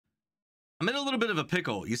I'm in a little bit of a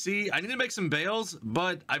pickle. You see, I need to make some bales,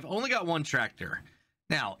 but I've only got one tractor.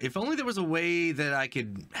 Now, if only there was a way that I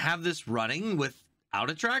could have this running without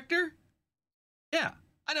a tractor. Yeah,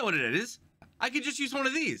 I know what it is. I could just use one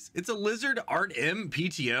of these. It's a Lizard Art M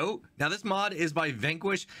PTO. Now, this mod is by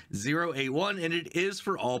Vanquish081, and it is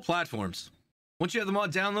for all platforms. Once you have the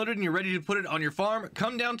mod downloaded and you're ready to put it on your farm,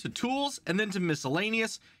 come down to Tools and then to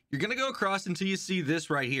Miscellaneous. You're going to go across until you see this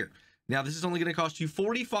right here. Now, this is only going to cost you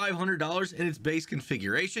 $4,500 in its base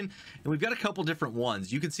configuration, and we've got a couple different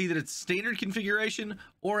ones. You can see that it's standard configuration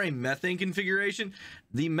or a methane configuration.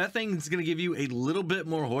 The methane is going to give you a little bit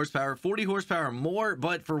more horsepower, 40 horsepower more,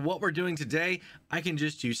 but for what we're doing today, I can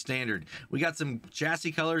just use standard. We got some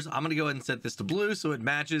chassis colors. I'm going to go ahead and set this to blue so it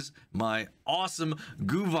matches my awesome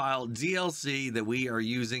GÖWEIL DLC that we are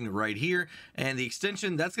using right here. And the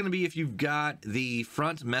extension, that's going to be if you've got the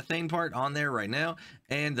front methane part on there right now.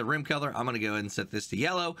 And the rim color, I'm going to go ahead and set this to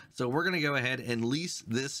yellow. So we're going to go ahead and lease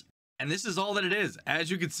this. And this is all that it is.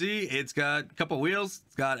 As you can see, it's got a couple wheels.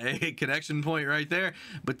 It's got a connection point right there.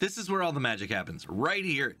 But this is where all the magic happens. Right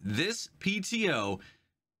here, this PTO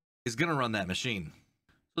is going to run that machine.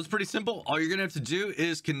 So it's pretty simple. All you're going to have to do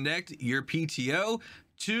is connect your PTO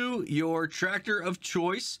to your tractor of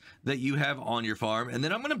choice that you have on your farm. And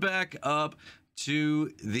then I'm going to back up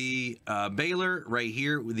to the baler right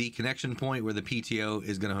here with the connection point where the PTO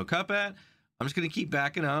is going to hook up at. I'm just going to keep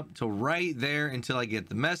backing up till right there until I get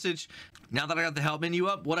the message. Now that I got the help menu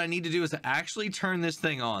up, what I need to do is to actually turn this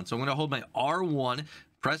thing on. So I'm going to hold my R1,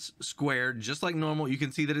 press square, just like normal. You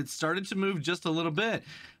can see that it started to move just a little bit.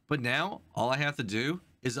 But now all I have to do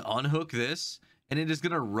is unhook this, and it is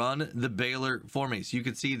going to run the baler for me. So you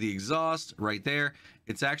can see the exhaust right there.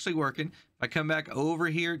 It's actually working. If I come back over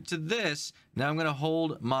here to this, now I'm going to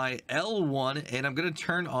hold my L1 and I'm going to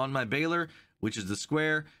turn on my baler, which is the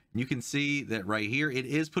square. You can see that right here, it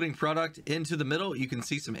is putting product into the middle. You can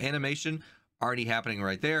see some animation already happening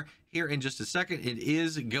right there. Here in just a second, it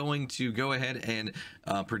is going to go ahead and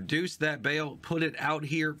produce that bale, put it out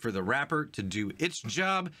here for the wrapper to do its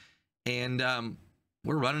job. And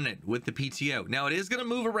we're running it with the PTO. Now it is going to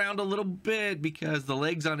move around a little bit because the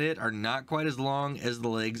legs on it are not quite as long as the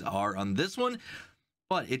legs are on this one,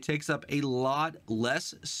 but it takes up a lot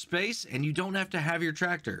less space and you don't have to have your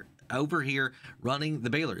tractor over here running the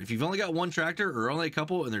baler. If you've only got one tractor or only a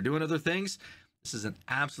couple and they're doing other things, this is an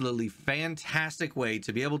absolutely fantastic way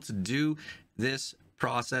to be able to do this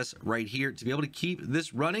process right here, to be able to keep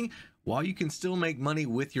this running while you can still make money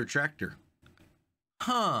with your tractor.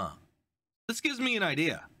 This gives me an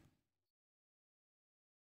idea.